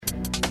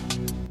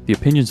The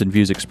opinions and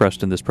views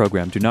expressed in this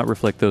program do not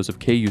reflect those of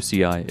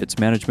KUCI, its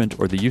management,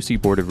 or the UC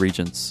Board of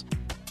Regents.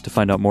 To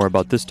find out more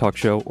about this talk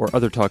show or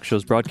other talk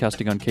shows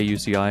broadcasting on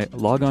KUCI,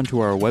 log on to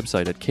our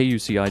website at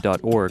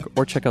kuci.org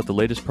or check out the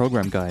latest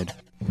program guide.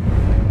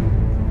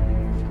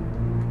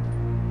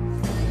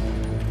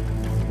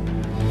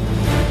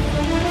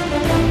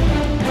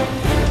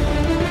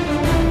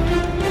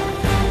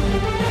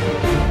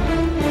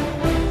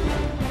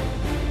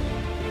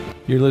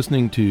 You're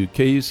listening to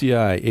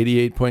KUCI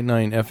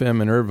 88.9 FM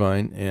in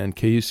Irvine and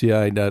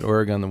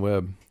KUCI.org on the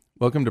web.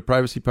 Welcome to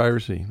Privacy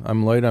Piracy.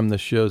 I'm Lloyd. I'm the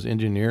show's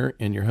engineer,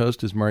 and your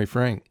host is Mari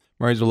Frank.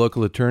 Mari's a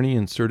local attorney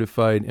and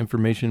certified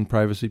information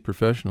privacy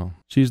professional.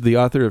 She's the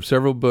author of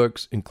several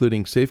books,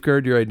 including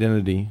Safeguard Your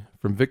Identity,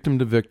 From Victim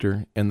to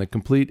Victor, and The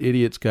Complete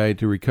Idiot's Guide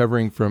to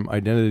Recovering from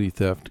Identity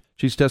Theft.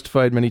 She's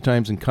testified many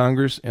times in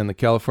Congress and the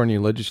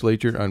California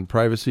legislature on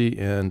privacy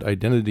and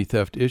identity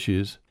theft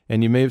issues.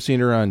 And you may have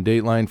seen her on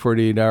Dateline,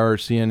 48 Hour,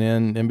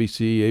 CNN,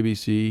 NBC,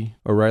 ABC,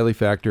 O'Reilly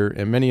Factor,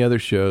 and many other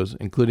shows,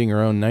 including her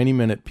own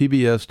 90-minute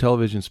PBS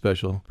television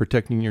special,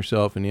 Protecting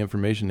Yourself in the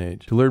Information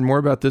Age. To learn more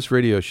about this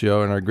radio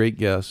show and our great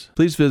guests,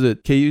 please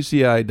visit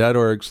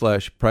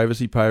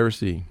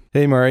kuci.org/privacypiracy.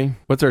 Hey, Mari,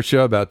 what's our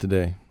show about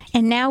today?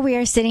 And now we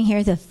are sitting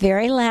here the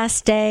very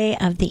last day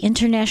of the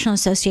International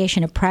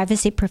Association of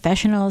Privacy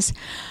Professionals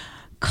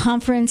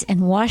conference in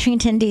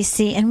Washington,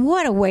 D.C., and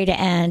what a way to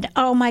end.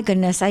 Oh, my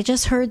goodness. I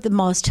just heard the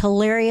most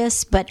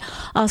hilarious, but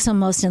also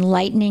most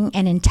enlightening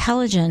and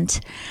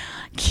intelligent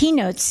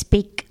keynote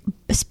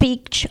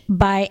speech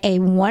by a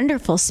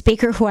wonderful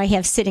speaker who I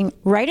have sitting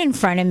right in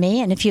front of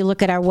me. And if you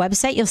look at our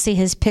website, you'll see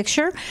his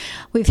picture.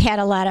 We've had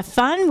a lot of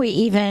fun. We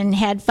even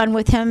had fun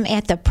with him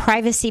at the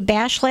Privacy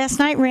Bash last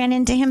night, ran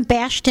into him,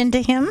 bashed into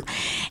him.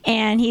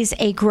 And he's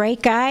a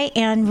great guy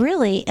and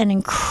really an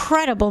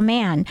incredible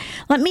man.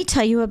 Let me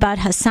tell you about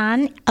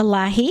Hassan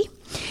Elahi.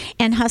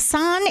 And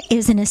Hassan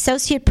is an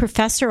associate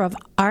professor of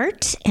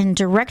art and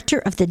director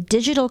of the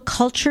Digital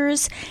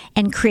Cultures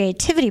and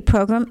Creativity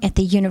program at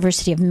the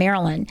University of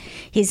Maryland.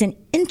 He's an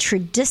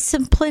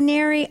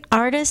interdisciplinary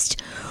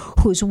artist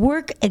whose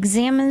work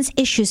examines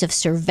issues of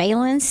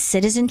surveillance,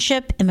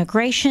 citizenship,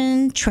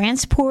 immigration,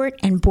 transport,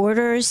 and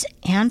borders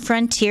and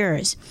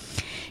frontiers.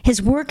 His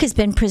work has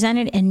been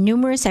presented in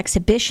numerous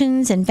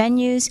exhibitions and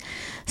venues,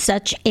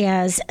 such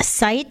as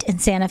Site in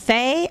Santa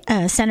Fe,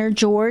 Center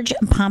George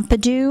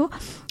Pompidou,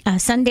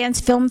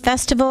 Sundance Film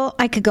Festival.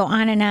 I could go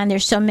on and on.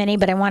 There's so many,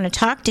 but I want to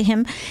talk to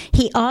him.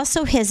 He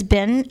also has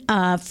been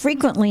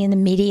frequently in the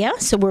media,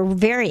 so we're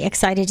very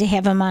excited to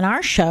have him on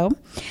our show.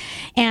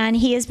 And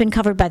he has been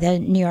covered by the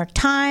New York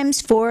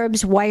Times,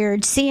 Forbes,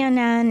 Wired,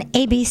 CNN,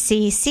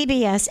 ABC,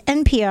 CBS,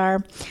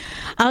 NPR,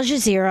 Al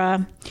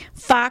Jazeera,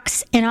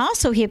 Fox, and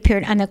also he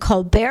appeared on the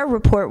Colbert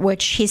Report,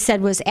 which he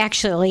said was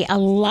actually a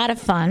lot of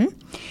fun.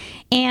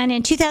 And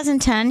in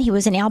 2010, he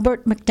was an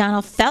Albert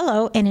McDonald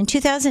Fellow, and in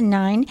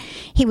 2009,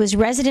 he was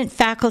resident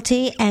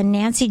faculty and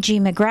Nancy G.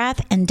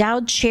 McGrath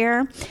Endowed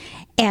Chair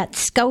at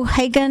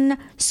Skowhegan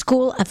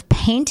School of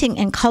Painting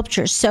and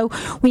Sculpture. So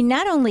we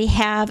not only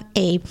have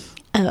a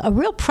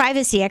real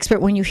privacy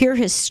expert when you hear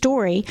his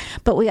story,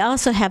 but we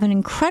also have an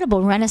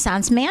incredible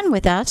Renaissance man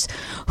with us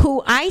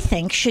who I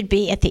think should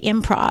be at the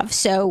Improv.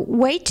 So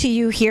wait till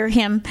you hear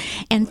him.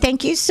 And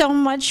thank you so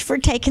much for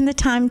taking the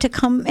time to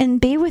come and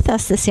be with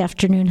us this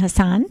afternoon,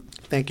 Hassan.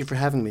 Thank you for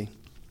having me.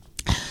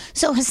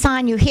 So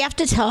Hassan, you have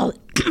to tell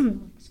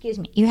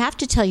you have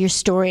to tell your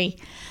story.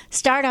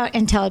 Start out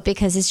and tell it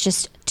because it's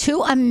just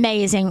too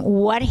amazing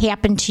what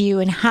happened to you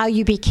and how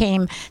you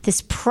became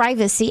this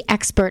privacy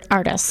expert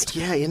artist.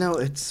 Yeah,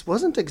 it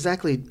wasn't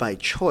exactly by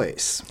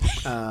choice.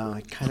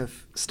 I kind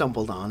of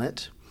stumbled on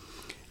it.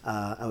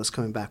 I was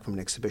coming back from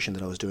an exhibition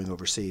that I was doing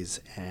overseas,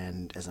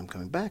 and as I'm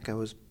coming back, I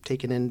was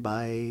taken in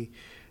by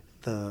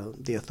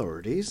the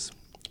authorities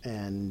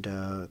and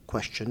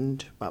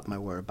questioned about my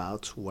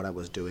whereabouts, what I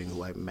was doing,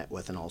 who I met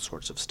with, and all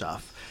sorts of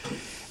stuff.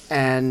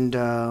 And,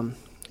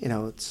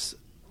 it's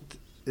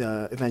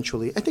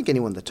eventually, I think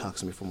anyone that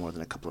talks to me for more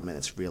than a couple of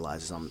minutes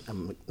realizes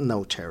I'm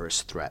no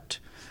terrorist threat.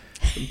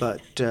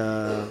 But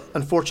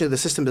unfortunately, the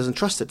system doesn't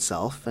trust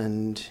itself,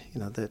 and,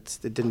 that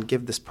it didn't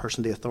give this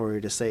person the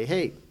authority to say,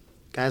 hey,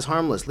 guy's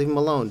harmless, leave him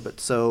alone.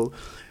 But so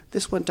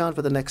this went on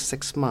for the next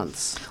 6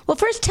 months. Well,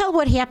 first tell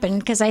what happened,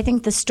 because I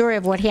think the story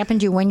of what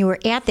happened to you when you were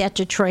at that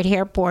Detroit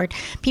airport,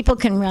 people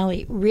can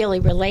really, really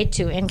relate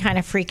to and kind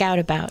of freak out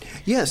about.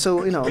 Yeah,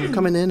 so, I'm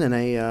coming in,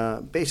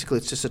 and basically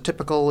it's just a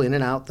typical in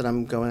and out that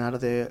I'm going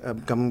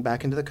coming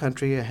back into the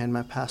country. I hand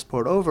my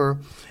passport over,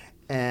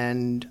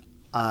 and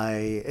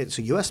it's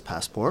a U.S.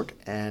 passport,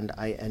 and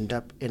I end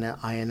up in an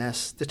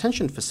INS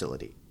detention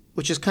facility,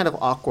 which is kind of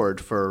awkward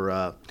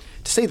to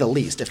say the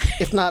least.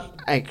 If not,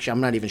 actually,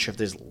 I'm not even sure if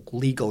there's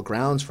legal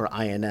grounds for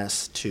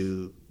INS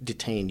to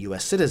detain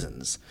U.S.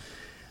 citizens.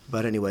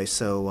 But anyway,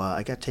 so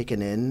I got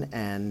taken in,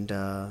 and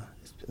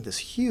this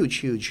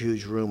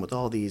huge room with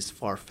all these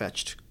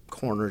far-fetched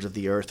corners of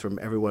the earth from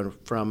everyone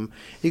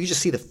you can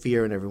just see the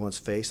fear in everyone's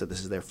face that this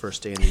is their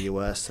first day in the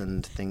U.S.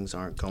 and things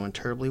aren't going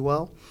terribly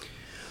well.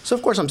 So,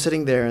 of course, I'm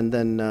sitting there and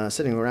then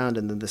sitting around,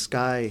 and then this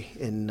guy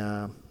in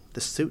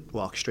the suit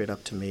walks straight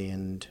up to me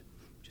and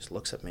just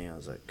looks at me.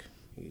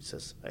 He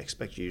says, "I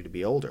expect you to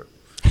be older."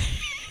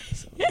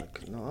 So I'm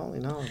like,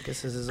 no, I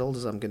guess this is as old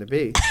as I'm going to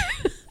be.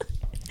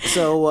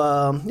 So,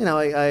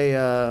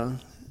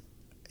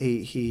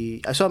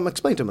 so I'm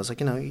explaining to him, I was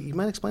like, you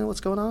mind explaining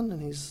what's going on?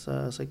 And he's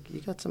like,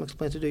 you got some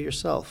explaining to do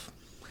yourself.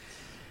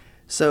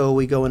 So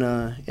we go in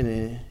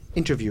an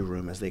interview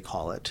room, as they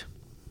call it.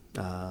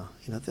 The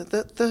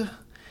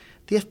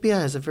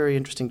FBI has a very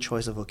interesting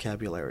choice of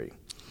vocabulary.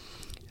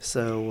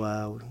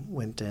 So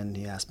went in,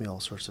 he asked me all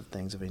sorts of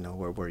things of,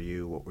 where were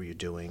you, what were you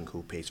doing,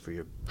 who pays for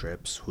your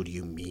trips, who do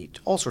you meet,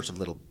 all sorts of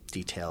little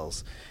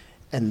details.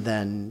 And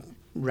then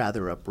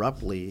rather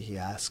abruptly, he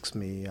asks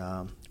me,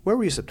 where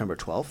were you September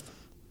 12th?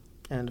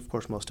 And of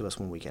course, most of us,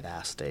 when we get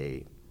asked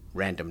a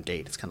random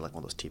date, it's kind of like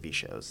one of those TV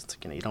shows. It's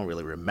like, you don't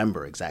really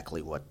remember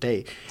exactly what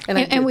day.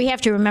 And we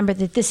have to remember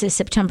that this is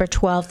September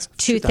 12th,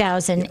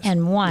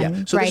 2001,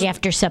 yes. So right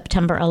after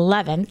September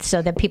 11th,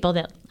 so that people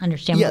that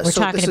understand what we're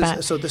talking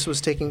about. So this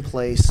was taking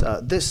place,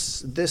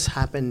 this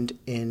happened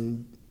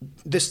in,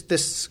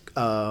 this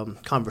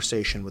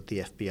conversation with the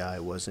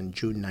FBI was in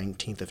June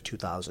 19th of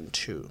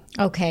 2002.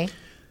 Okay.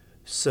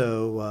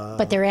 So,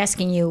 but they're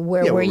asking you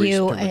where were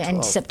you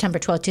on September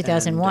 12,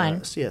 2001?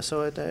 And,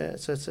 so I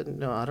said,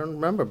 no, I don't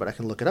remember, but I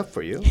can look it up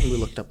for you. And we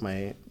looked up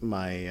my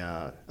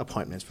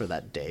appointments for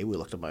that day. We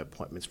looked up my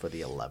appointments for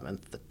the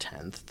 11th, the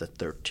 10th, the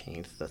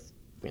 13th, the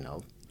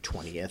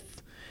 20th.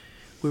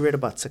 We read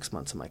about 6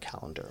 months of my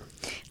calendar.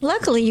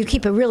 Luckily, you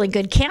keep a really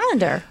good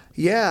calendar.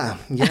 Yeah.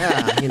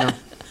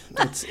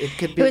 It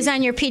could be. It was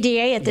on your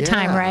PDA at the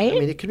time, right? I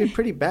mean, it could be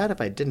pretty bad if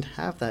I didn't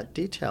have that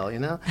detail.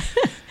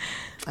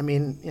 I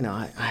mean,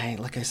 I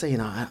like I say,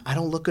 I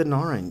don't look good in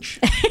orange.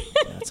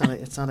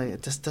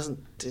 It just doesn't.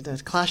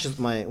 It clashes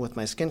with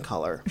my skin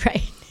color.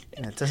 Right.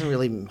 And it doesn't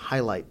really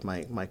highlight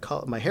my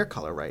hair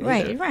color right.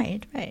 Right. Either.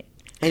 Right.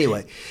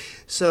 Anyway,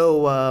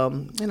 so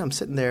I'm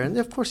sitting there, and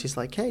of course he's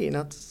like, hey,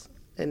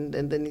 and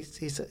then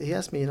he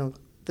asked me,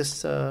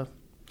 this.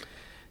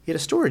 He had a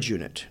storage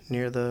unit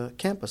near the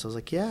campus. I was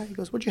like, yeah. He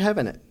goes, what'd you have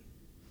in it?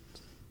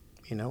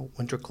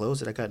 Winter clothes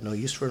that I got no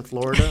use for in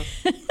Florida.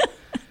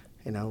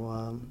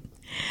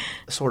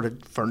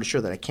 Assorted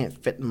furniture that I can't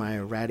fit in my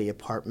ratty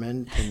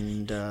apartment,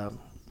 and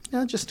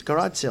just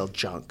garage sale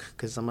junk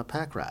because I'm a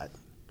pack rat.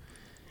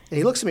 And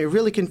he looks at me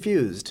really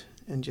confused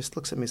and just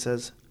looks at me and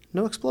says,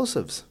 no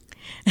explosives.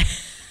 I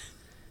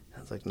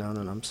was like, no,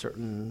 I'm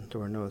certain there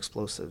were no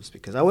explosives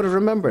because I would have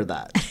remembered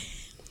that.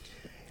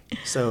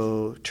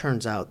 So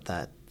turns out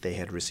that they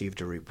had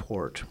received a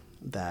report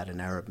that an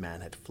Arab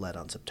man had fled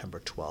on September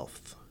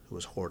 12th who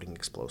was hoarding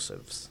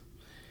explosives.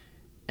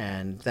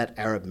 And that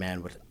Arab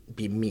man would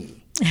be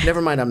me.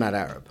 Never mind, I'm not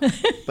Arab,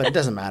 but it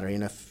doesn't matter.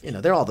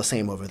 They're all the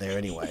same over there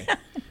anyway.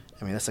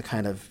 I mean, that's the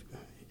kind of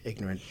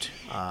ignorant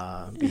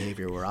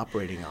behavior we're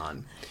operating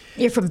on.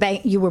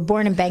 You were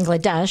born in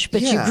Bangladesh,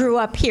 but you grew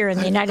up here in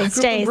the United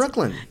States. I grew up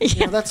in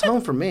Brooklyn. That's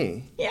home for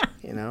me. Yeah.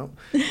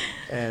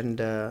 And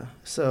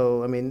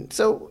so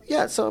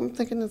I'm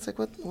thinking, it's like,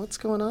 what's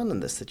going on in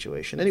this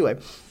situation? Anyway,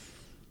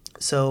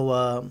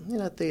 so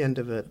at the end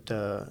of it,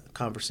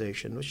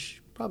 conversation,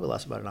 which probably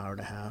lasted about an hour and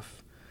a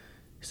half.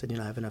 He said,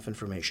 I have enough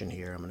information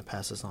here. I'm going to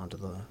pass this on to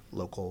the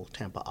local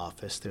Tampa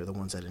office. They're the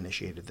ones that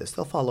initiated this.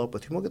 They'll follow up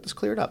with you, and we'll get this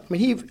cleared up. I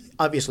mean, he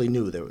obviously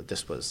knew that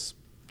this was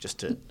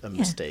just a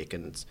mistake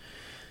and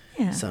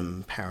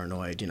some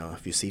paranoid,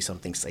 if you see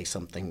something, say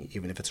something,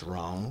 even if it's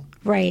wrong.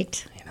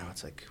 Right.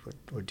 It's like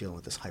we're dealing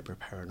with this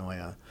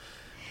hyper-paranoia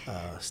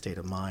state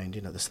of mind,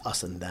 this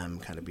us and them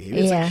kind of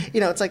behavior. Yeah.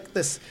 It's like,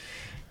 it's like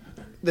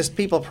this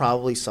people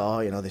probably saw,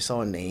 they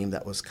saw a name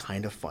that was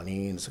kind of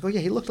funny, and it's like, oh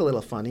yeah, he looked a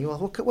little funny.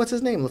 Well, what's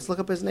his name? Let's look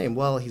up his name.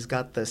 Well, he's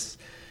got this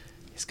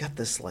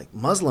like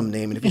Muslim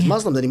name, and if he's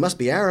Muslim, then he must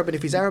be Arab, and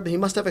if he's Arab, then he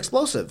must have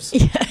explosives.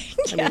 Yeah.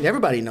 I mean,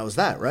 everybody knows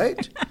that, right?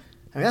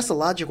 I mean, that's the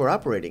logic we're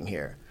operating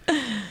here.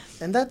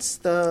 And that's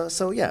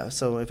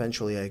so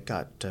eventually I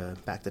got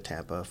back to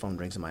Tampa. Phone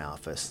rings in my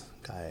office.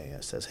 Guy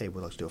says, hey,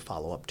 we'd like to do a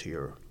follow-up to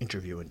your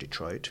interview in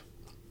Detroit.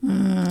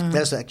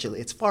 That's actually,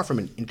 it's far from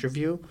an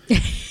interview,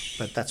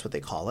 but that's what they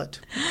call it.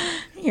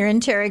 Your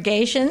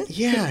interrogation?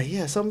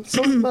 Yeah. So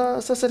I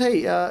said,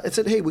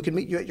 hey, we can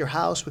meet you at your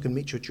house. We can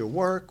meet you at your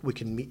work. We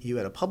can meet you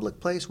at a public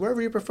place,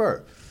 wherever you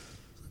prefer.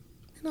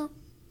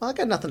 I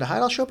got nothing to hide.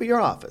 I'll show up at your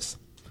office.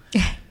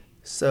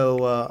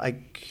 So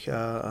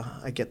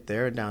I get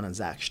there down on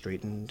Zach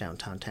Street in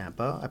downtown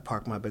Tampa. I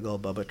park my big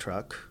old Bubba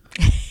truck,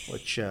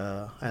 which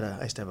I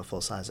used to have a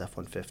full-size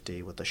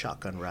F-150 with the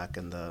shotgun rack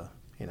and the,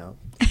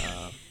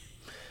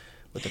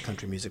 with the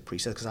country music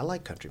preset, because I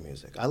like country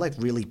music. I like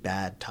really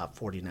bad top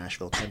 40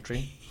 Nashville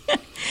country.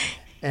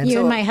 And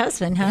you and my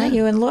husband, huh? Yeah.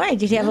 You and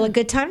Lloyd, you'd have a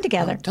good time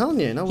together. I'm telling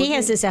you, he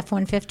has his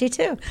F-150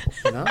 too.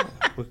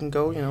 We can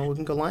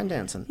go line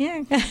dancing.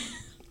 Yeah.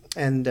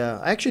 And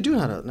I actually do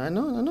I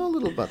know a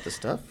little about this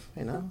stuff,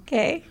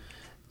 Okay.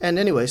 And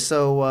anyway,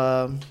 so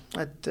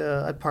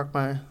I'd park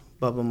my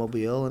Bubba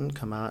mobile and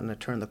come out, and I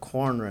turn the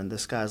corner, and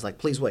this guy's like,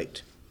 please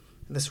wait.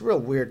 this real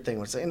weird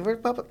thing. And we're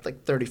about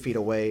like 30 feet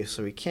away,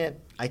 so I can't,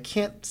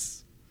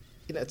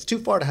 it's too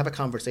far to have a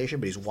conversation,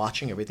 but he's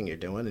watching everything you're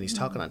doing, and he's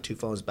talking on two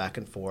phones back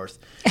and forth.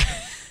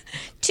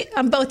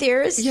 On both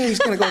ears? Yeah, he's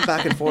kind of going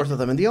back and forth with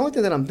them. And the only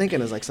thing that I'm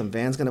thinking is like some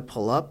van's going to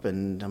pull up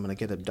and I'm going to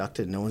get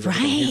abducted and no one's ever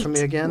going to hear from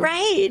me again.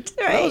 Right.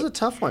 That was a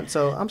tough one.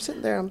 So I'm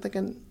sitting there, I'm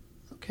thinking,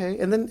 okay.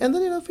 And then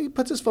if he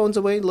puts his phones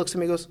away, he looks at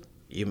me and goes,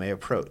 "You may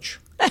approach."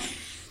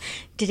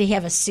 Did he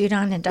have a suit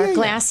on and dark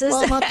glasses?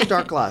 Well, not the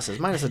dark glasses,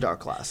 minus the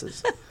dark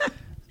glasses.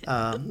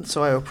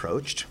 So I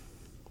approached.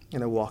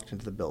 And I walked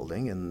into the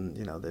building, and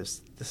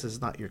this is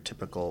not your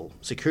typical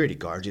security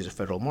guards; these are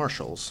federal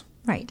marshals.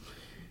 Right.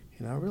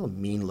 Real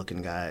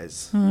mean-looking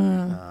guys.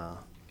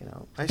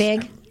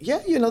 Big.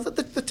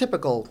 The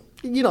typical.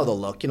 The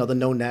look. The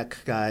no-neck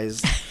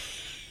guys,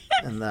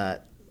 and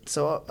that.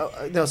 So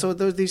so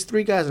there were these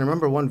three guys, and I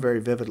remember one very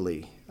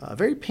vividly. A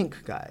very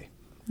pink guy.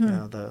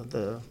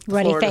 The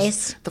ruddy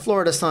face. The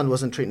Florida sun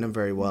wasn't treating him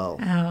very well.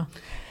 Oh.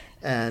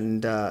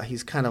 And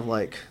he's kind of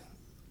like.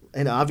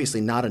 And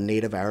obviously not a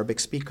native Arabic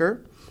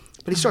speaker,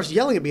 but he starts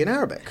yelling at me in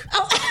Arabic.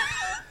 Oh.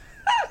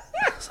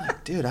 I was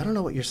like, dude, I don't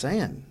know what you're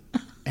saying.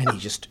 And he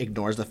just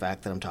ignores the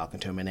fact that I'm talking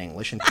to him in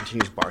English and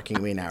continues barking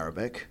at me in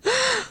Arabic.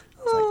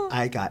 It's like,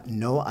 I got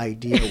no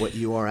idea what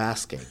you are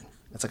asking.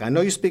 It's like, I know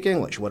you speak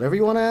English. Whatever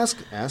you want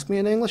to ask me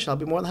in English, and I'll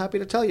be more than happy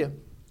to tell you.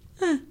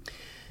 I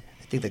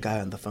think the guy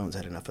on the phone's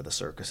had enough of the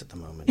circus at the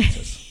moment. He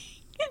says,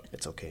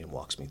 it's okay, and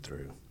walks me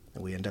through.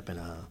 And we end up in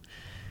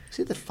it's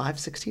either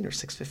 516 or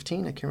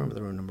 615. I can't remember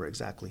the room number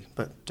exactly.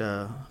 But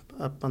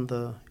up on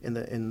in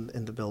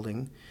the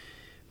building,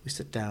 we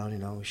sit down.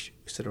 We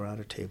sit around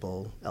a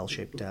table,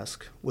 L-shaped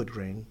desk, wood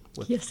grain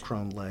with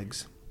chrome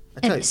legs.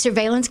 And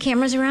surveillance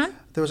cameras around?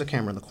 There was a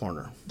camera in the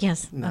corner.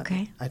 Yes.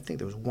 Okay. I think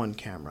there was one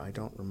camera. I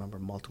don't remember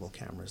multiple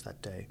cameras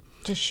that day.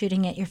 Just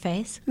shooting at your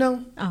face?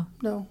 No. Oh.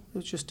 No. It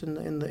was just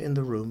in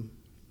the room,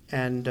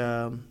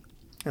 and.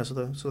 So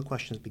the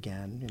questions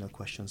began.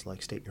 Questions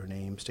like state your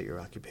name, state your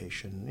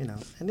occupation.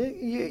 And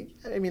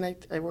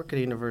I work at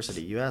a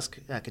university. You ask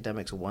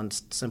academics one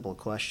simple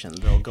question,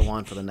 they'll go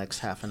on for the next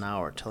half an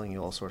hour telling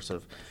you all sorts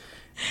of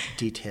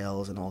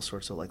details and all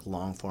sorts of like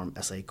long form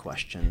essay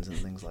questions and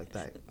things like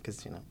that.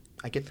 Because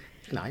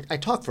I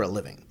talk for a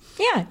living.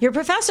 Yeah, you're a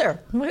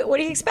professor. What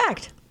do you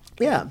expect?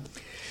 Yeah.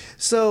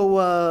 So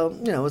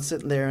I was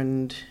sitting there,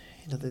 and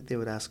they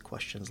would ask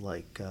questions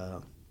like.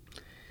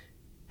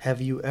 Have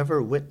you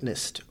ever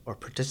witnessed or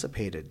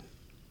participated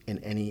in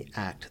any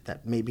act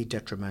that may be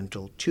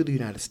detrimental to the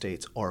United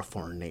States or a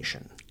foreign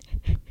nation?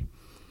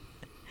 And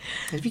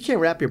if you can't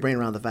wrap your brain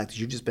around the fact that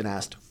you've just been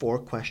asked 4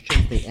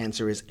 questions, the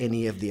answer is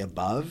any of the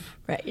above.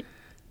 Right.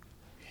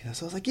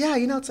 So I was like,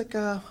 it's like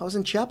I was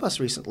in Chiapas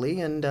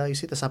recently, and you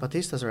see the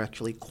Zapatistas are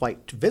actually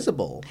quite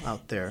visible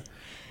out there.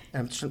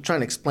 And I'm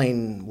trying to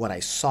explain what I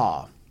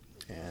saw,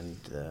 and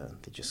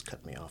they just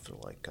cut me off. They're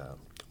like,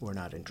 we're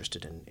not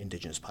interested in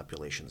indigenous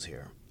populations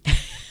here.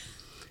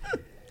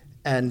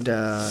 And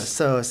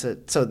so I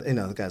said,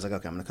 the guy's like,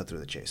 okay, I'm going to cut through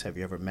the chase. Have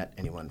you ever met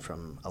anyone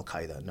from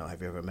Al-Qaeda? No.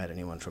 Have you ever met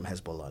anyone from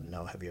Hezbollah?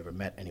 No. Have you ever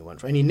met anyone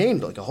from... And he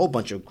named like a whole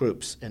bunch of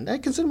groups. And I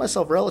consider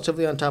myself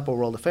relatively on top of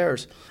world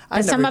affairs.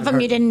 But some of them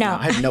you didn't know.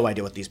 No, I had no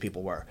idea what these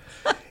people were.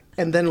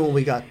 And then when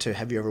we got to,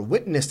 have you ever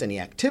witnessed any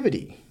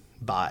activity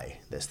by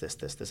this?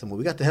 And when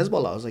we got to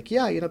Hezbollah, I was like,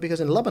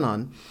 because in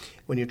Lebanon,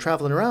 when you're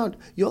traveling around,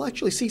 you'll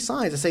actually see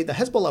signs that say the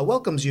Hezbollah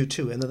welcomes you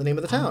to, and then the name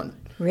of the town.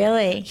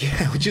 Really?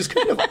 Yeah, which is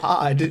kind of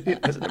odd.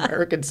 As an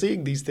American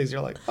seeing these things,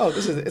 you're like, oh,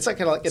 it's like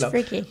kind of like, it's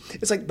freaky.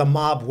 It's like the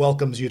mob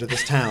welcomes you to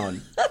this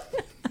town.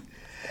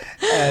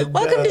 And,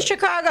 welcome to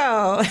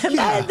Chicago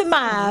by the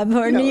mob,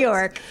 or New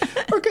York.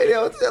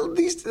 Okay,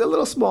 these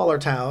little smaller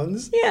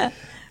towns. Yeah.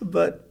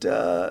 But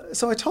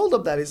so I told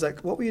him that. He's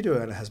like, what were you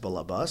doing on a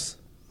Hezbollah bus?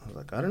 I was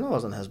like, I don't know. I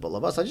was on a Hezbollah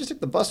bus. I just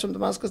took the bus from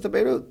Damascus to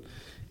Beirut.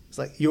 It's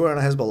like, you were on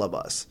a Hezbollah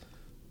bus.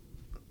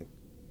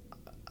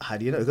 How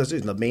do you know? Because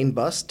the main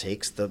bus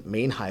takes the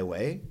main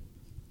highway,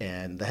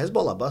 and the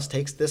Hezbollah bus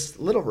takes this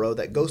little road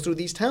that goes through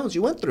these towns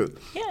you went through.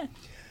 Yeah.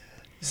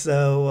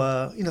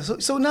 So,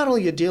 so not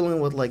only you're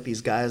dealing with like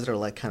these guys that are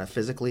like kind of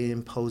physically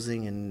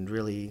imposing and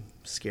really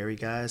scary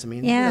guys. I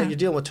mean, you're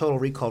dealing with Total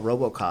Recall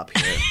RoboCop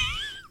here.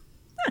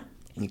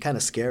 And kind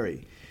of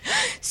scary.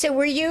 So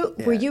were you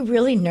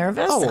really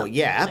nervous? Oh,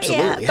 yeah,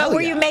 absolutely. Yeah, but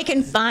were you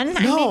making fun?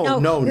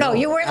 No.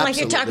 You weren't like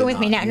you're talking with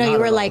me now. No, you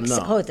were like,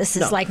 this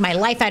is like my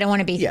life. I don't want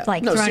to be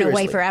thrown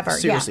away forever.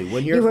 Seriously,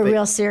 when you were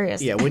real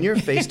serious. Yeah, when you're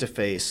face to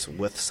face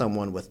with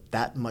someone with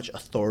that much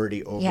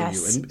authority over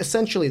you, and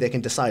essentially they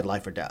can decide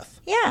life or death.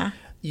 Yeah.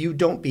 You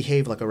don't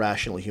behave like a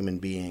rational human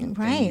being.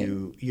 Right.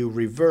 And you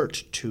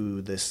revert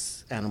to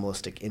this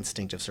animalistic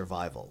instinct of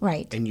survival.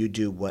 Right. And you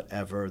do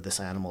whatever this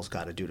animal's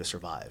got to do to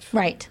survive.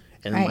 Right.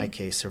 And in my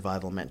case,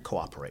 survival meant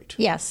cooperate.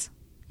 Yes.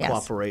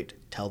 Cooperate,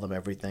 tell them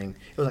everything.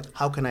 It was like,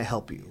 how can I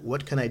help you?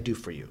 What can I do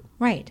for you?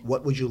 Right.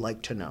 What would you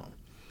like to know?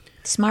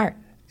 Smart.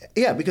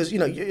 Yeah, because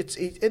it's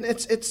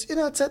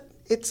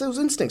those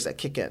instincts that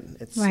kick in.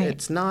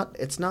 It's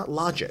not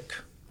logic.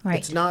 Right.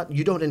 It's not,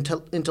 you don't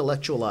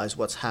intellectualize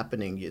what's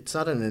happening. It's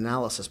not an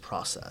analysis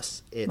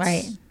process.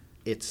 It's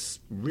it's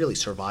really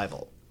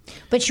survival.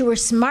 But you were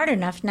smart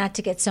enough not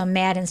to get so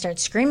mad and start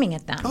screaming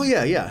at them. Oh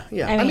yeah.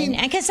 I mean,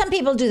 because some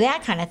people do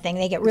that kind of thing.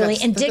 They get really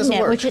indignant.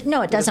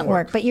 It doesn't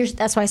work. But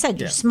that's why I said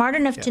you're smart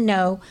enough to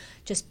know.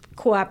 Just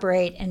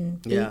cooperate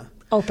and be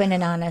open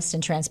and honest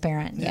and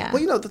transparent. Yeah.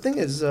 Well, the thing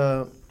is,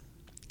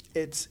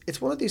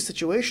 it's one of these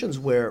situations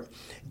where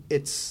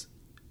it's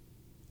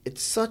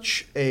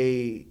such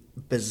a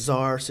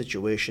bizarre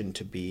situation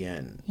to be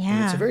in. Yeah.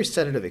 And it's a very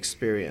sedative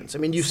experience. I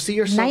mean, you see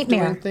yourself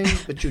Nightmare. doing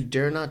things, but you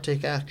dare not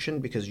take action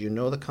because you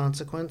know the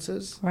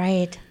consequences.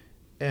 Right.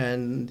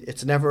 And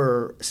it's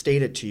never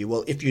stated to you,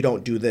 well, if you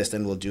don't do this,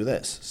 then we'll do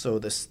this. So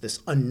this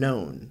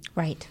unknown.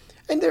 Right.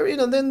 And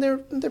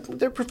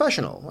they're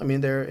professional. I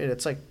mean,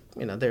 it's like,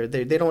 they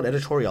don't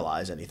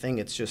editorialize anything.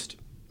 It's just,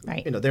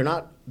 right. They're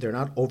not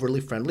overly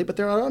friendly, but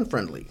they're not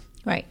unfriendly.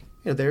 Right.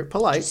 They're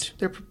polite.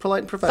 They're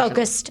polite and professional.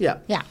 Focused. Yeah.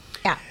 Yeah.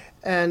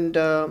 And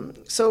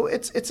so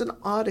it's an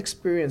odd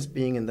experience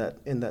being in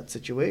that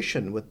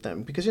situation with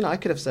them because I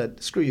could have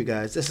said, "Screw you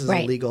guys, this is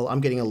illegal.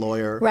 I'm getting a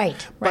lawyer."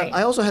 Right. But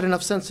I also had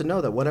enough sense to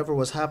know that whatever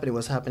was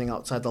happening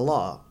outside the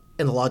law,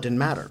 and the law didn't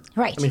matter.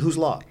 Right. I mean, whose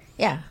law?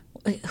 Yeah.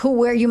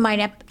 Where you might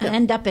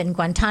end up in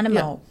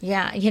Guantanamo.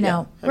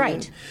 Yeah.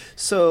 Right.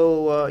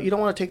 So you don't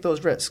want to take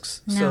those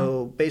risks. No.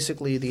 So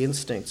basically, the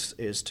instincts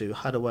is to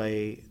how do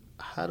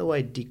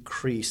I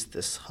decrease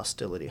this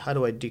hostility? How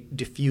do I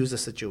diffuse the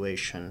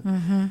situation?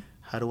 Mm-hmm.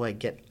 How do I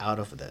get out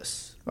of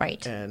this?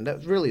 Right. And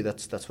that's what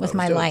with I was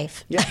my doing.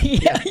 life. Yeah.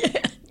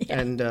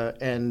 Yeah.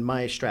 And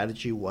my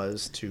strategy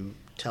was to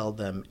tell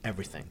them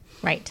everything.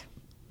 Right.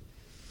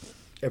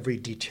 Every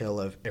detail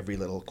of every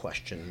little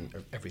question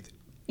of everything.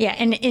 Yeah,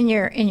 and in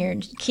your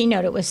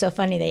keynote, it was so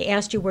funny. They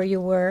asked you where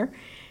you were,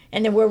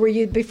 and then where were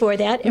you before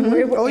that, and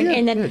where were,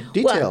 and then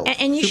detailed.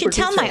 And you should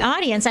tell my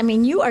audience. I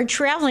mean, you are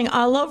traveling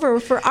all over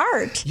for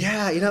art.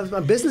 Yeah, my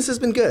business has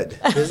been good.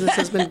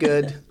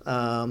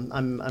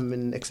 I'm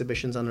in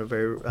exhibitions on a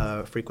very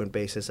frequent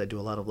basis. I do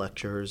a lot of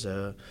lectures,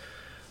 a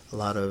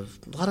lot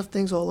of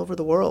things all over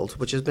the world,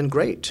 which has been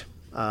great.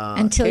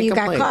 Until you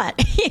got caught.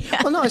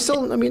 Yeah. Well, no,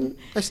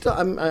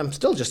 I'm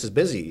still just as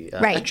busy.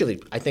 Right.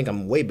 Actually, I think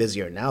I'm way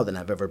busier now than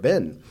I've ever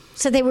been.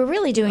 So they were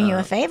really doing you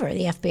a favor,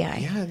 the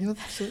FBI. Yeah,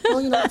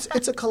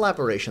 it's a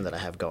collaboration that I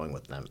have going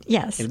with them.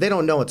 Yes. They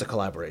don't know it's a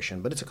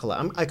collaboration, but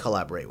I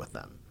collaborate with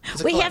them.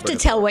 We have to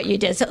tell what you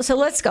did. So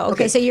let's go.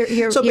 Okay, so you're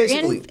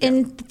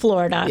in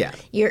Florida. Yeah.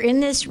 You're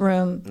in this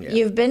room. Yeah.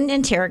 You've been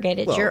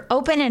interrogated. Well, you're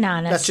open and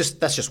honest.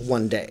 That's just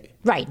one day.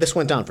 Right. This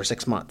went down for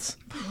 6 months.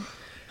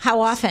 How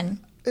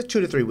often? 2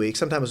 to 3 weeks.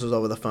 Sometimes it was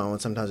over the phone.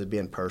 Sometimes it'd be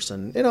in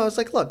person. It's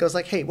like, look, I was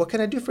like, hey, what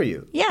can I do for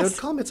you? Yes. They would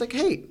call me. It's like,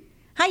 hey,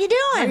 how you doing?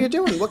 How you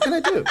doing? What can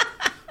I do?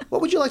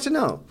 What would you like to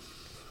know?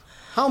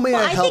 How may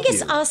I help you? I think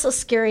it's also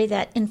scary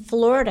that in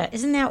Florida,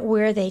 isn't that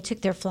where they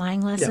took their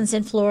flying lessons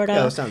in Florida?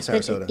 Yeah, it was down in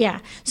Sarasota. Yeah.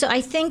 So I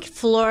think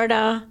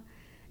Florida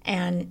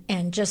and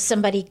just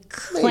somebody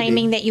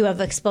claiming that you have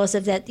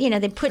explosive, that,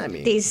 they put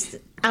these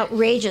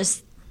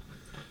outrageous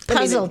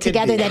puzzle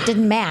together that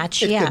didn't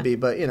match. It could be,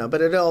 but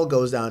it all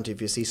goes down to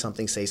if you see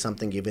something, say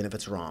something, even if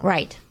it's wrong.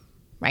 Right.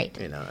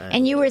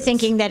 And you were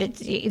thinking that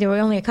there were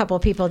only a couple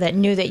of people that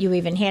knew that you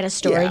even had a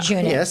storage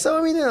unit. Yeah.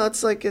 So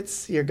it's like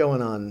you're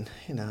going on,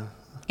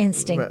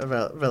 instinct,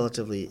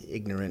 relatively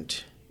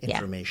ignorant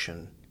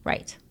information. Yeah.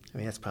 Right. I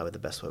mean, that's probably the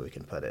best way we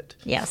can put it.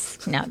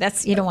 Yes. No,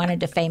 you don't want to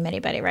defame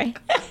anybody, right?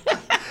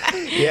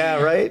 Yeah,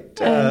 right.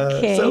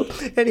 Okay. So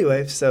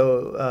anyway, this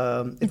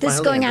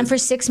is going on for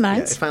 6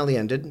 months. Yeah, it finally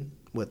ended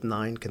with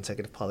 9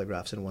 consecutive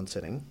polygraphs in one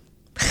sitting.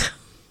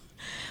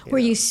 Were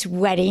you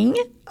sweating?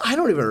 I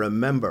don't even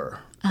remember.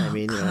 Oh, I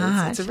mean,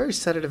 God. It's a very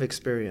sedative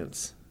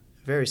experience.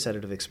 Very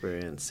sedative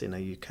experience.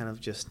 You kind of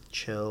just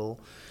chill.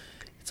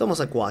 It's almost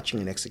like watching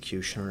an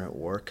executioner at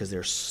work because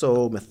they're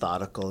so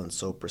methodical and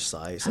so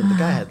precise. And the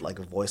guy had like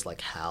a voice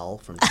like Hal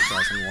from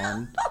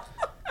 2001.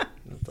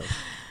 Like,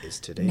 is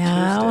today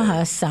now, Tuesday?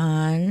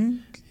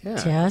 Hassan,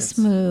 just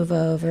move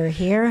over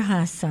here,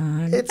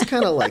 Hassan. It's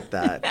kind of like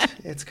that.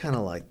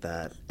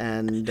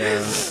 And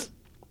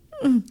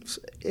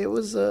it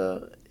was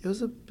a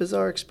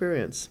bizarre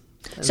experience.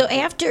 And so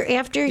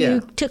after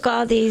you took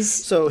all these...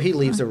 So he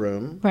leaves the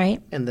room.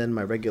 Right. And then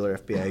my regular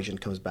FBI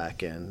agent comes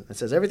back in and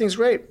says, everything's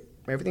great.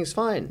 Everything's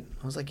fine.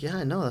 I was like, yeah,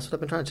 I know. That's what I've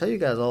been trying to tell you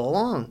guys all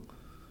along.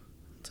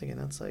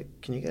 It's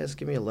like, can you guys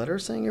give me a letter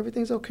saying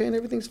everything's okay and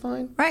everything's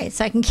fine? Right,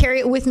 so I can carry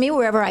it with me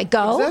wherever I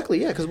go.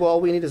 Exactly, yeah, because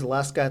all we need is the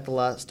last guy at the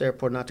last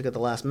airport not to get the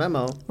last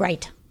memo.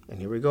 Right. And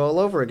here we go all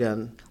over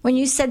again. When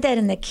you said that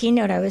in the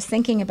keynote, I was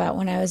thinking about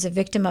when I was a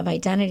victim of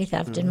identity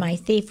theft, and my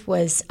thief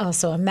was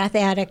also a meth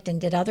addict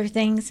and did other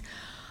things.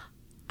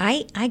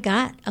 I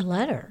got a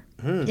letter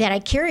that I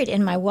carried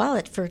in my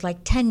wallet for like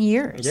 10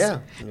 years.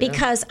 Yeah.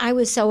 Because I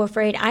was so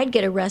afraid I'd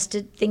get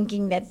arrested,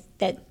 thinking that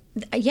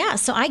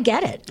so I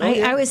get it.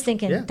 I was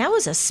thinking that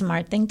was a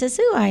smart thing to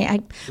do.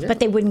 But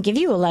they wouldn't give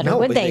you a letter,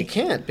 would they? No, they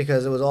can't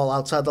because it was all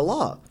outside the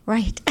law.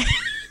 Right.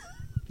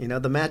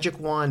 The magic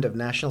wand of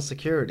national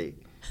security.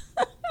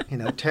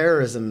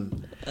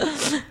 Terrorism.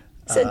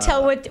 So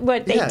tell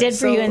what they did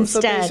for you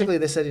instead. So basically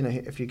they said,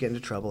 if you get into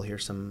trouble,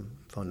 here's some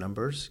phone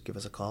numbers. Give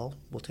us a call.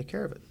 We'll take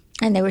care of it.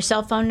 And there were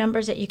cell phone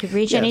numbers that you could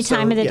reach any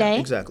time of the day?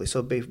 Exactly.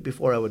 So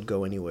before I would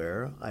go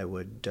anywhere, I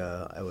would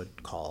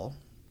call.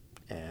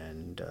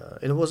 And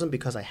it wasn't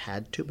because I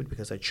had to, but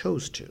because I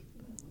chose to.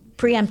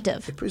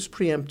 Preemptive. It was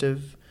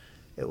preemptive.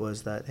 It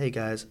was that, hey,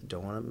 guys,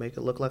 don't want to make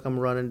it look like I'm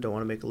running. Don't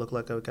want to make it look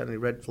like I've got any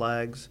red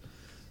flags.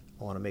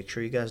 I want to make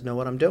sure you guys know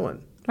what I'm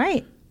doing.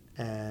 Right.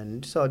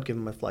 And so I'd give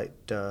them my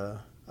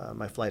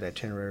flight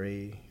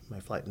itinerary, my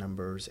flight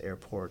numbers,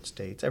 airports,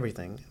 dates,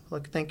 everything.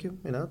 Like, thank you.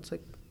 It's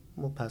like,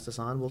 we'll pass this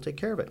on. We'll take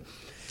care of it.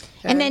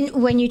 And then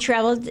when you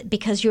traveled,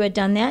 because you had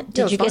done that,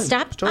 did you get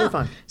stopped? Totally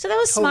fine. So that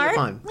was totally smart.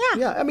 Fine.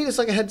 Yeah. I mean, it's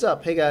like a heads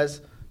up. Hey,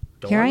 guys,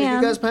 don't want to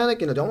make you guys panic.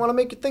 Don't want to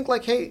make you think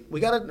like, hey, we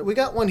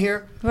got one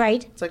here.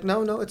 Right. It's like,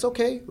 no, it's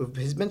okay.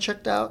 He's been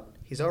checked out.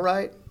 He's all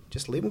right.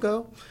 Just leave him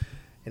go.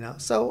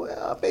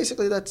 So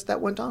basically that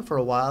went on for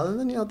a while, and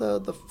then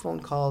the phone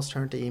calls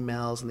turned to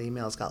emails, and the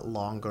emails got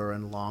longer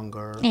and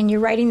longer. And you're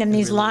writing them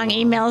these really long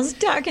emails,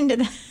 talking to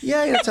them.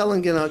 Yeah,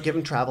 telling give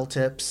them travel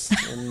tips,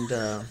 and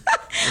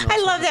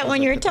I love that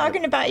when you're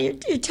talking about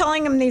you're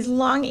telling them these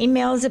long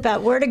emails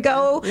about where to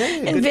go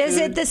and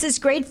visit. Food. This is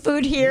great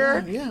food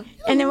here. Yeah.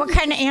 And then what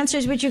kind of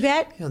answers would you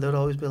get? They'd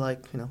always be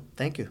like,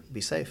 thank you,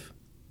 be safe.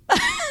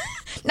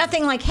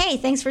 Nothing like, hey,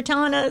 thanks for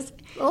telling us.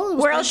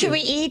 Where else should we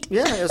eat?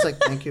 Yeah, it was like,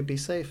 thank you, be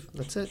safe.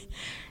 That's it.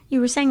 You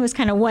were saying it was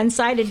kind of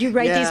one-sided. You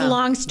write these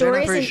long stories.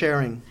 They're not very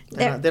sharing.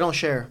 They don't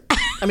share.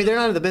 I mean, they're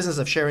not in the business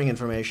of sharing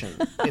information.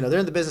 They're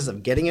in the business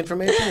of getting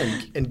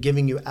information and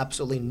giving you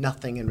absolutely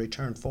nothing in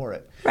return for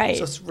it. Right.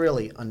 So it's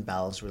really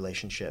unbalanced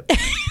relationship.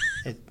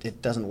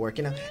 It doesn't work,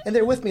 And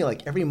they're with me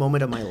like every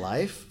moment of my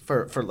life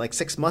for like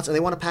 6 months, and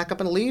they want to pack up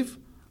and leave.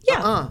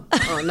 Yeah.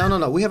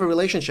 No. We have a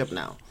relationship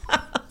now.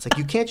 It's like,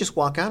 you can't just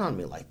walk out on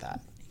me like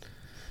that.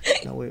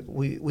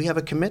 We have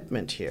a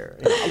commitment here.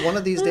 One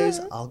of these days,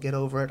 I'll get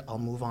over it. I'll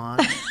move on.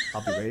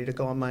 I'll be ready to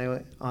go on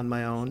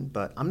my own.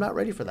 But I'm not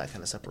ready for that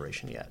kind of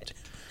separation yet.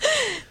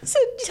 So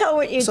tell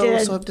what you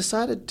did. So I've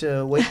decided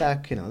to way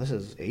back. This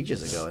is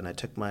ages ago, and I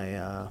took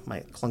my my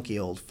clunky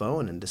old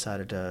phone and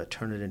decided to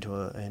turn it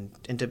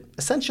into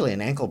essentially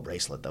an ankle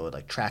bracelet that would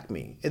like track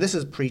me. This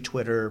is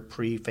pre-Twitter,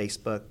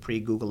 pre-Facebook,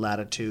 pre-Google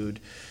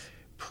Latitude,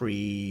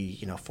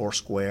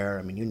 Foursquare.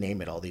 I mean, you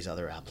name it. All these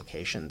other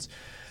applications.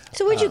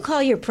 So what'd you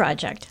call your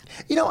project?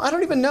 I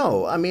don't even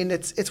know. I mean,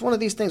 it's one of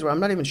these things where I'm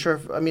not even sure.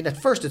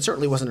 At first, it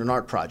certainly wasn't an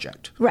art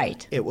project.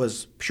 Right. It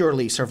was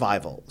purely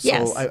survival. So,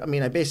 yes.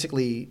 I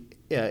basically,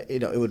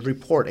 it would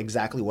report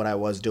exactly what I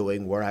was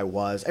doing, where I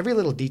was. Every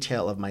little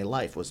detail of my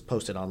life was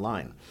posted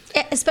online.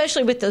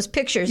 Especially with those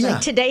pictures. Yeah.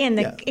 Like today in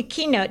the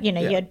keynote, you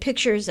had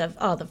pictures of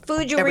all the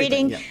food you're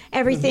eating,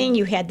 everything. Mm-hmm.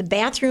 You had the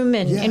bathroom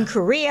in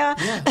Korea.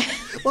 Yeah.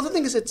 Well, the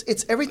thing is,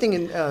 it's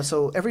everything.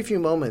 So every few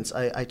moments,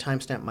 I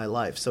timestamp my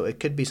life. So it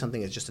could be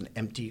something as just an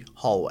empty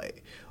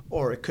hallway,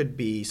 or it could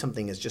be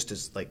something as just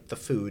as like the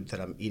food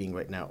that I'm eating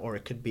right now, or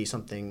it could be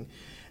something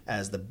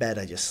as the bed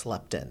I just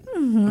slept in.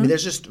 Mm-hmm. I mean,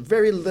 there's just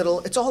very little.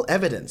 It's all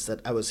evidence that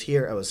I was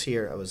here,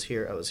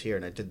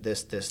 and I did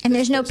this. And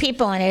there's no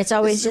people in it. It's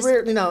always just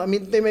rare,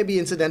 they may be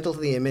incidental to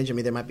the image. I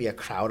mean, there might be a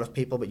crowd of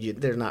people, but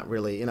they're not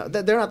really.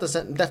 They're not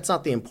that's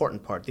not the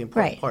important part. The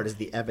important part is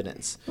the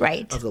evidence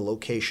of the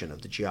location,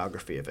 of the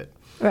geography of it.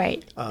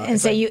 Right. And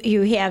so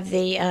you have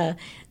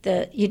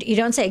you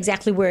don't say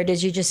exactly where it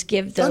is. You just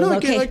give the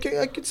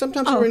location.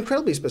 Sometimes we're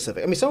incredibly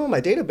specific. I mean, some of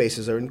my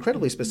databases are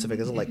incredibly specific,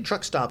 as like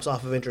truck stops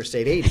off of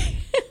Interstate 80.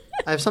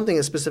 I have something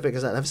as specific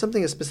as that. I have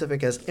something as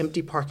specific as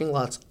empty parking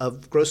lots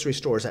of grocery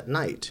stores at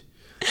night.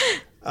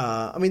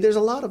 There's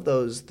a lot of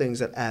those things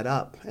that add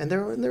up, and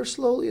they're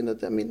slowly.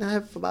 I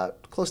have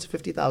about close to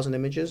 50,000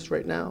 images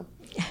right now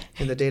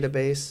in the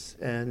database,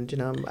 and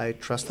I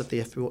trust that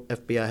the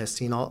FBI has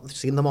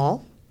seen them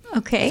all.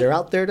 Okay, they're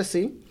out there to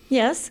see.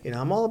 Yes.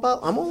 I'm all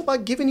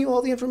about giving you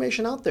all the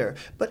information out there.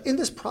 But in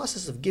this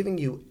process of giving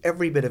you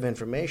every bit of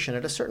information,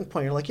 at a certain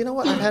point, you're like, you know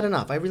what? I've had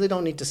enough. I really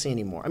don't need to see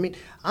anymore. I mean,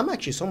 I'm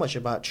actually so much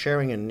about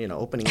sharing and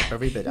opening up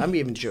every bit. I'm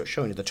even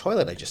showing you the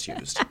toilet I just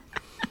used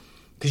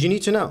because you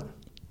need to know,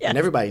 and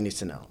everybody needs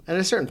to know. And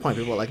at a certain point,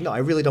 people are like, no, I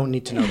really don't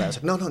need to know that.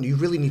 It's like, no, you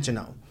really need to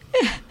know.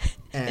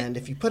 And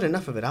if you put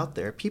enough of it out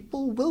there,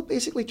 people will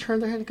basically turn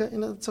their head and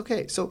go, it's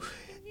okay. So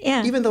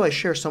even though I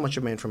share so much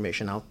of my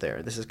information out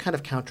there, this is kind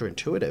of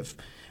counterintuitive.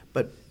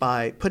 But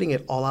by putting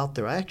it all out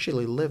there, I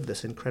actually live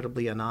this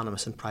incredibly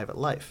anonymous and private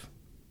life.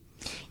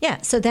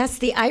 Yeah, so that's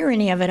the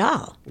irony of it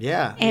all.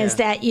 Yeah. Is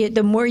that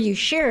the more you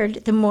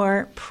shared, the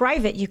more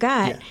private you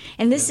got. Yeah.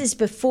 And this is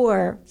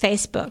before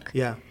Facebook.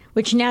 Yeah.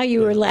 Which now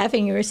you were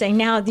laughing, you were saying,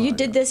 now you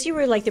did this, you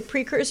were like the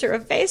precursor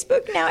of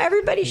Facebook. Now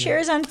everybody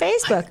shares on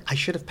Facebook. I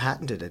should have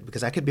patented it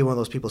because I could be one of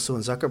those people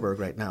suing Zuckerberg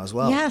right now as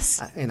well.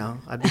 Yes.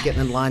 I'd be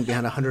getting in line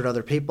behind 100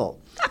 other people.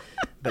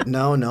 But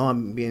no,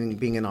 I'm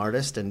being an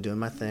artist and doing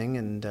my thing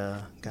and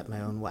got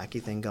my own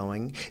wacky thing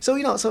going.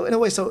 So, so in a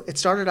way, so it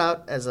started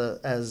out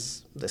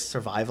as this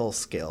survival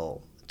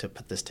skill to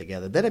put this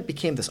together. Then it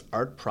became this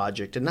art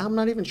project, and now I'm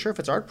not even sure if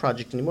it's art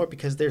project anymore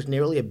because there's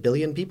nearly 1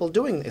 billion people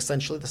doing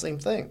essentially the same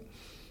thing.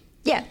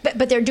 Yeah,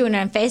 but they're doing it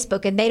on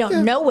Facebook, and they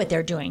don't know what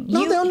they're doing.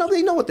 No,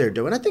 they know what they're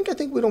doing. I think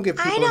we don't give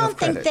people enough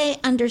credit. I don't think they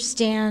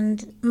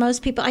understand.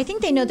 Most people, I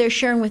think they know they're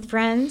sharing with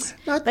friends,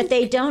 but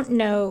they don't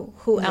know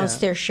who else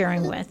they're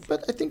sharing with.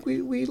 But I think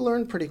we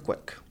learn pretty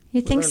quick. You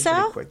think so?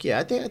 Pretty quick. Yeah,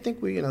 I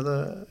think we I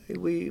don't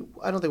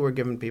think we're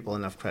giving people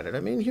enough credit.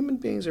 I mean, human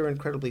beings are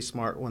incredibly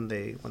smart when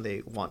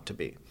they want to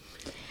be,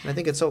 and I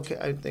think it's okay.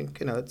 I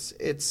think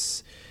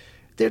it's.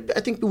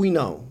 I think we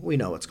know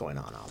what's going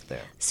on out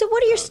there. So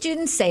what do your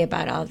students say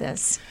about all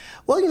this?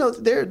 Well,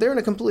 they're in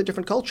a completely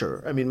different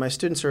culture. I mean, my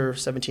students are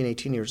 17,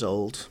 18 years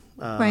old.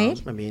 Right.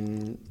 I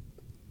mean,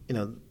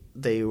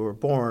 they were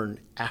born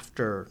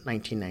after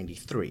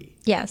 1993.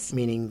 Yes.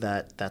 Meaning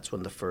that's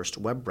when the first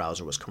web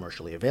browser was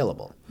commercially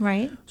available.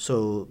 Right.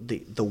 So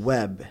the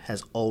web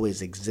has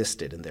always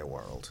existed in their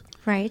world.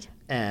 Right.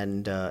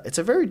 And it's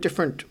a very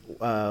different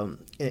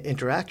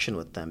interaction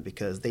with them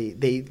because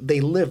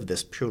they live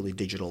this purely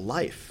digital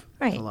life.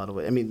 Right. In a lot of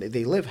ways. I mean,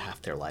 they live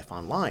half their life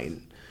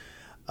online.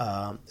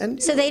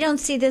 And so they don't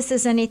see this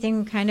as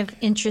anything kind of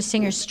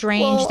interesting or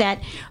strange that,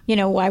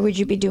 why would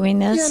you be doing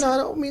this? Yeah,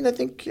 no,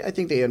 I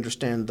think they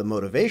understand the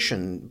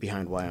motivation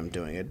behind why I'm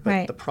doing it,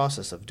 but the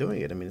process of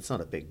doing it, I mean, it's not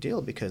a big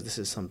deal because this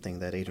is something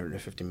that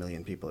 850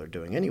 million people are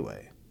doing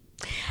anyway.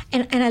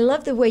 And I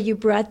love the way you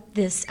brought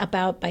this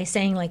about by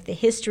saying, like, the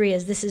history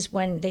is this is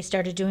when they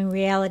started doing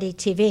reality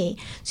TV.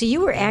 So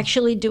you were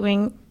actually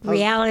doing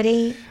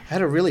reality. I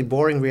had a really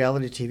boring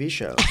reality TV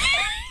show.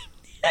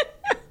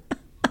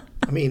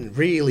 I mean,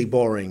 really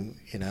boring,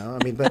 I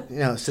mean, but,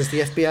 since the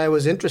FBI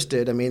was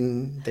interested, I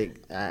mean,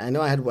 I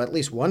know I had at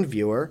least one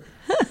viewer.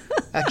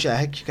 Actually,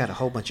 I got a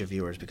whole bunch of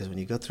viewers because when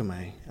you go through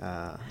I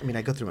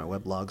go through my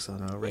weblogs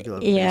on a regular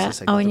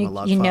basis. I go through my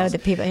log files. The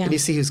people, and you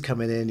see who's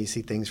coming in. You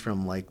see things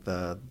from, like,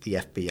 the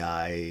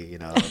FBI,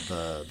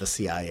 the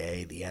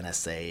CIA, the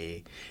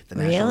NSA, the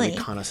National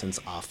Reconnaissance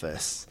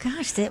Office.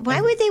 Gosh,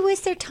 why would they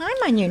waste their time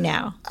on you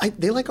now?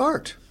 They like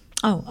art.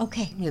 Oh,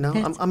 okay.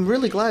 I'm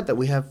really glad that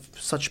we have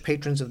such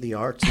patrons of the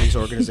arts in these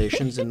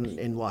organizations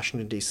in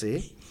Washington,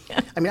 D.C.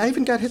 I mean, I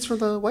even got hits from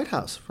the White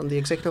House, from the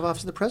Executive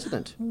Office of the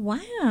President.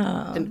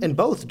 Wow. And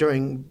both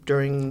during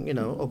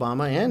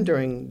Obama and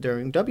during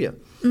W.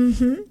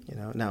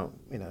 Mm-hmm. Now,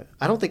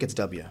 I don't think it's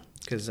W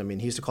because, I mean,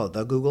 he used to call it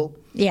the Google.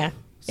 Yeah.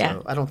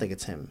 So I don't think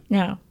it's him.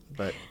 No.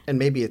 And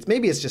maybe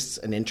it's just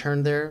an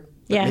intern there.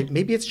 Yeah.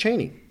 Maybe it's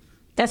Cheney.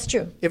 That's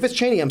true. If it's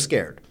Cheney, I'm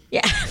scared.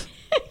 Yeah.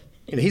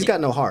 He's got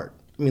no heart.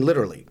 I mean,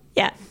 literally.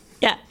 Yeah.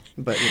 Yeah.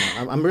 But,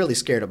 I'm really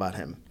scared about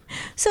him.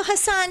 So,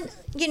 Hassan,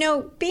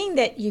 being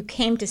that you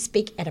came to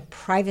speak at a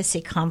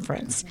privacy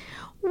conference,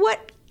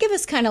 give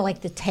us kind of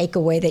like the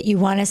takeaway that you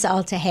want us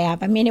all to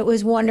have? I mean, it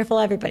was wonderful.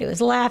 Everybody was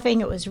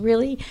laughing. It was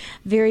really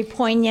very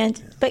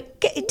poignant.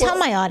 But tell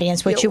my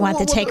audience what you want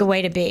the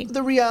takeaway to be.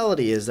 The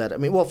reality is that,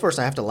 first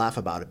I have to laugh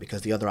about it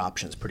because the other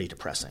option is pretty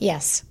depressing.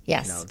 Yes,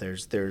 yes.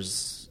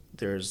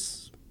 There's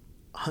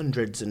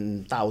hundreds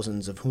and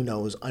thousands of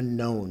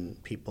unknown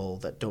people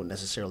that don't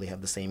necessarily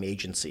have the same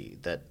agency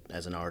that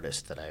as an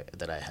artist that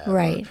I have.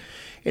 Right.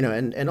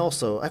 And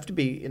also I have to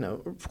be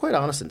quite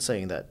honest in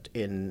saying that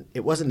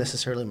it wasn't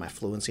necessarily my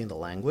fluency in the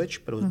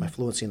language, but it was my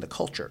fluency in the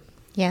culture.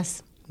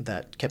 Yes.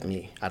 That kept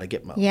me out of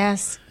Gitmo.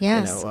 Yes.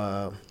 Yes.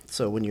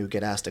 So when you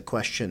get asked a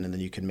question and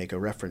then you can make a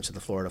reference to the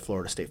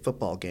Florida State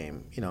football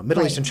game,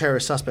 Middle Eastern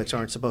terrorist suspects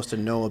aren't supposed to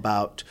know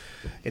about,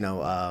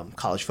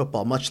 college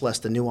football, much less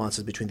the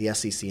nuances between the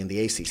SEC and the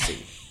ACC.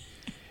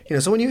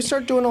 So when you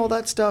start doing all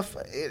that stuff,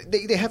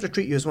 they have to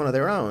treat you as one of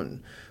their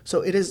own.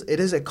 So it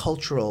is a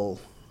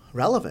cultural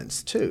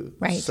relevance too.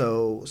 Right.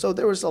 So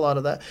there was a lot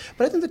of that.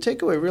 But I think the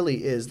takeaway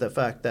really is the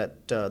fact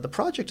that the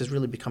project is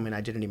really becoming an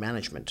identity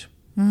management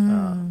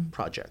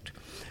project.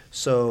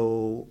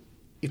 So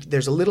if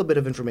there's a little bit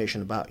of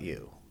information about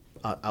you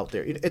out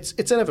there, it's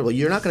inevitable.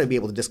 You're not going to be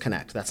able to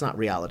disconnect. That's not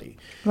reality.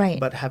 Right.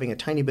 But having a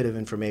tiny bit of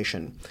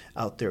information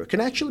out there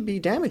can actually be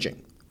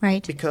damaging.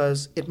 Right.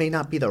 Because it may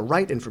not be the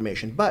right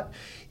information. But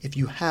if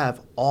you have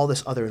all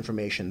this other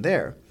information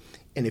there,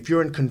 and if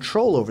you're in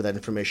control over that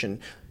information,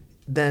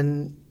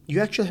 then you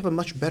actually have a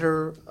much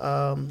better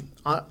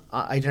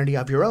identity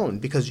of your own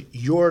because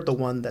you're the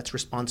one that's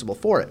responsible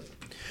for it.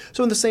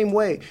 So in the same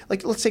way,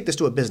 like let's take this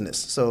to a business.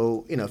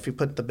 So, if you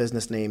put the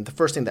business name, the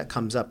first thing that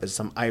comes up is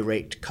some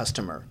irate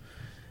customer.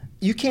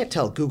 You can't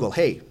tell Google,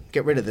 hey,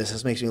 get rid of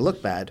this makes me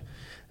look bad.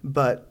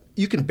 But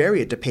you can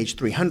bury it to page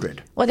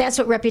 300. Well, that's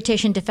what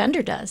Reputation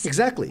Defender does.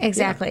 Exactly.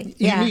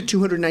 Yeah. You need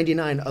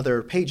 299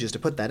 other pages to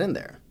put that in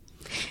there.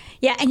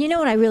 Yeah, and you know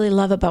what I really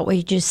love about what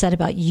you just said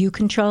about you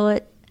control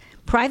it?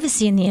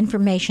 Privacy in the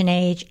information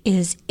age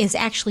is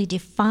actually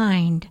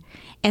defined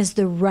as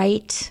the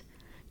right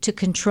to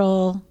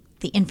control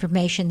the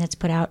information that's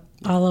put out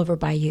all over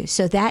by you.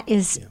 So that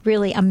is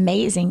really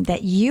amazing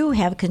that you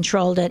have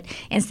controlled it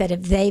instead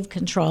of they've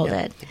controlled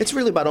it. It's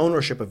really about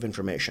ownership of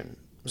information.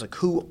 It's like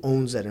who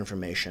owns that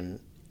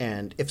information,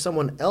 and if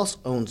someone else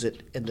owns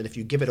it, and then if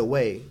you give it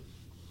away,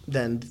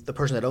 then the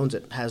person that owns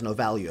it has no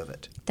value of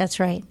it. That's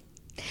right.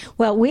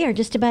 Well, we are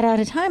just about out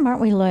of time,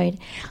 aren't we, Lloyd?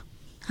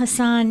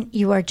 Hassan,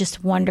 you are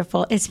just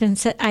wonderful. It's been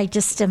I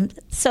just am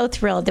so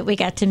thrilled that we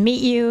got to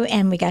meet you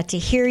and we got to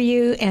hear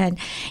you. And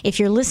if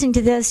you're listening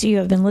to this, you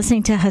have been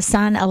listening to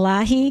Hassan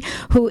Elahi,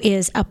 who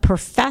is a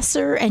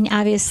professor, and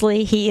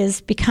obviously he has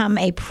become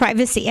a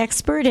privacy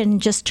expert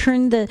and just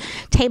turned the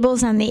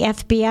tables on the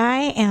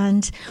FBI.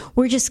 And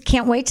we just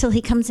can't wait till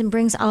he comes and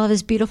brings all of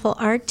his beautiful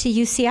art to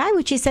UCI,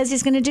 which he says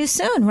he's going to do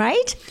soon,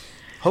 right?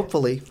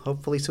 Hopefully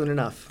soon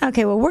enough.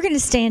 Okay, well, we're going to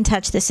stay in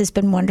touch. This has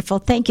been wonderful.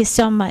 Thank you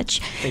so much.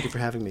 Thank you for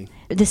having me.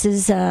 This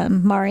is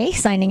Mari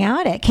signing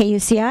out at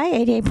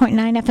KUCI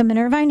 88.9 FM in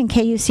Irvine and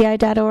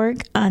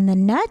KUCI.org on the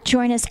net.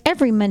 Join us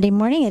every Monday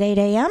morning at 8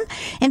 a.m.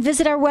 and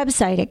visit our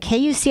website at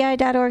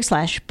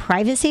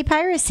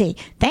KUCI.org/privacypiracy.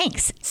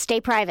 Thanks. Stay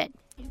private.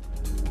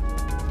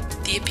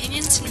 The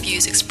opinions and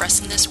views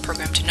expressed in this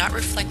program do not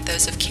reflect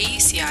those of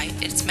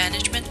KUCI, its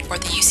management, or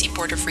the UC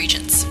Board of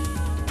Regents.